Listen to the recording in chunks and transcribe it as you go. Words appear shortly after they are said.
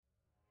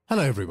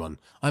Hello everyone,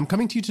 I'm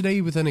coming to you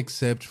today with an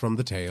excerpt from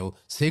the tale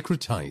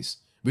Sacred Ties,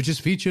 which is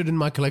featured in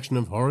my collection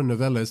of horror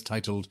novellas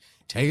titled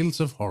Tales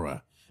of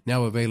Horror,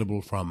 now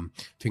available from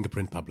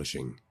Fingerprint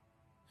Publishing.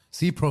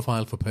 See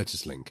profile for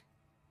purchase link.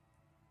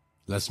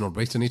 Let's not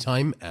waste any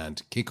time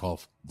and kick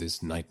off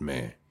this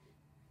nightmare.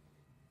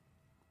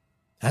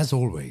 As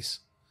always,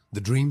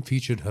 the dream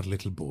featured her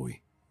little boy,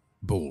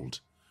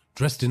 bald,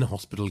 dressed in a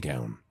hospital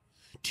gown,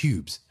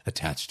 tubes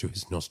attached to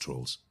his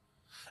nostrils,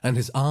 and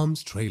his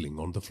arms trailing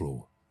on the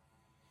floor.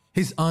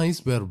 His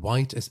eyes were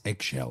white as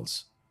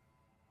eggshells.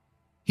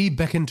 He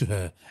beckoned to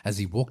her as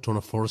he walked on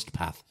a forest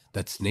path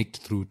that snaked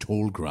through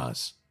tall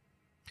grass.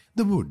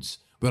 The woods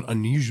were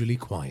unusually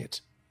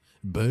quiet.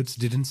 Birds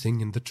didn't sing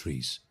in the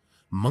trees.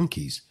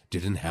 Monkeys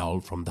didn't howl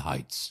from the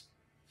heights.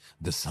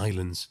 The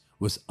silence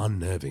was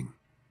unnerving.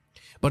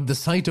 But the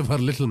sight of her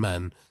little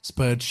man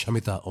spurred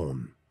Shamitha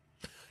on.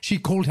 She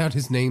called out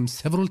his name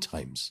several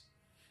times,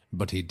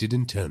 but he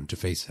didn't turn to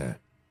face her.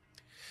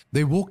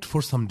 They walked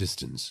for some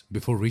distance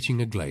before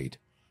reaching a glade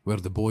where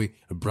the boy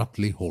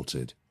abruptly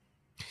halted.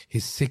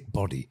 His sick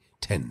body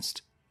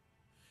tensed.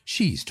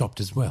 She stopped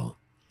as well,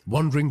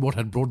 wondering what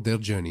had brought their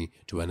journey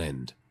to an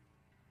end.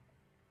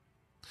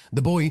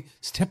 The boy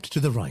stepped to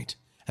the right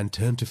and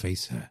turned to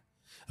face her,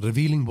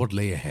 revealing what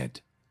lay ahead.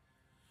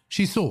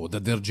 She saw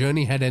that their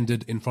journey had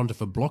ended in front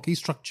of a blocky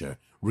structure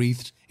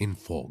wreathed in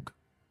fog.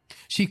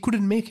 She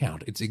couldn't make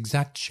out its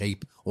exact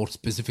shape or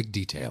specific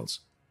details.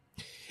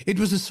 It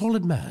was a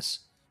solid mass,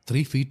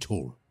 3 feet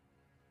tall.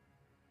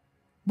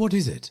 "What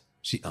is it?"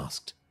 she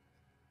asked.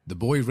 The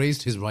boy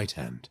raised his right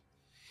hand.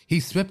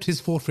 He swept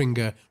his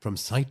forefinger from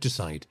side to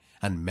side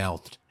and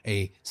mouthed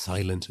a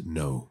silent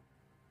no.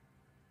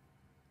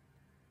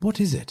 "What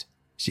is it?"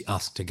 she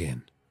asked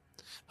again.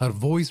 Her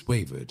voice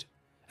wavered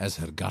as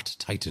her gut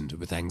tightened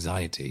with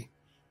anxiety.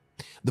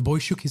 The boy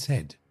shook his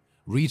head,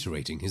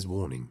 reiterating his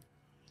warning.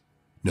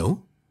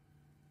 "No?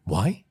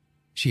 Why?"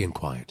 she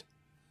inquired.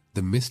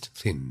 The mist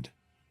thinned,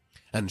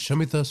 and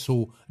Shamitha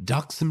saw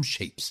darksome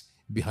shapes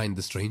behind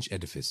the strange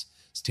edifice,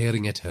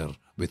 staring at her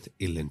with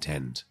ill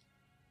intent.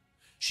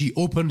 She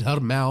opened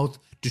her mouth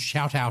to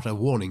shout out a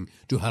warning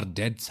to her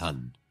dead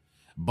son,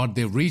 but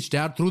they reached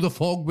out through the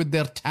fog with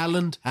their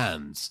taloned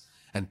hands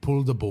and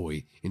pulled the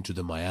boy into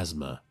the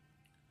miasma.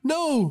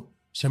 "No!"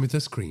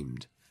 Shamitha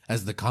screamed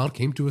as the car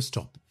came to a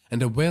stop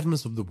and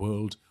awareness of the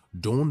world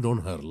dawned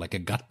on her like a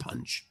gut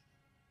punch.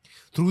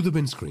 Through the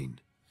windscreen,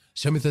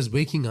 Shamitha's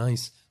waking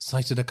eyes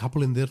sighted a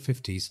couple in their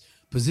 50s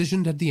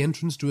positioned at the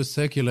entrance to a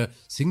circular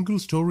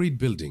single-storied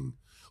building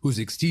whose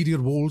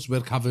exterior walls were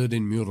covered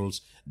in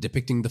murals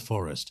depicting the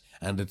forest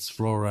and its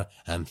flora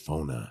and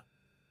fauna.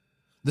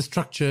 The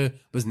structure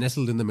was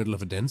nestled in the middle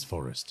of a dense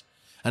forest,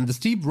 and the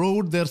steep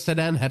road their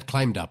sedan had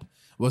climbed up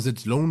was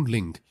its lone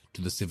link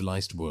to the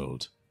civilized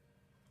world.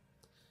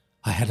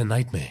 "I had a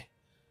nightmare,"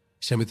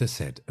 Shamitha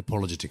said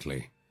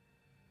apologetically.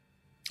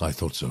 "I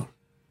thought so,"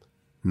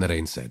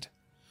 Narain said.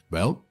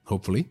 "Well,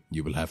 hopefully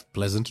you will have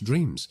pleasant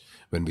dreams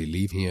when we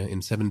leave here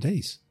in 7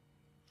 days."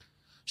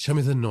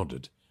 Shamitha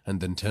nodded and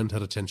then turned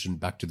her attention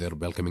back to their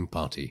welcoming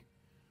party.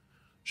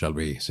 "Shall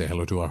we say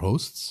hello to our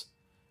hosts?"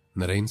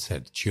 Narain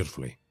said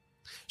cheerfully.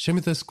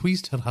 Shamitha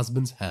squeezed her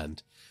husband's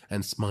hand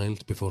and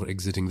smiled before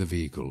exiting the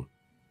vehicle.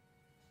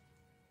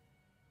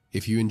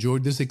 If you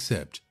enjoyed this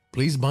excerpt,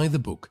 please buy the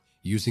book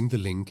using the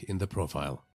link in the profile.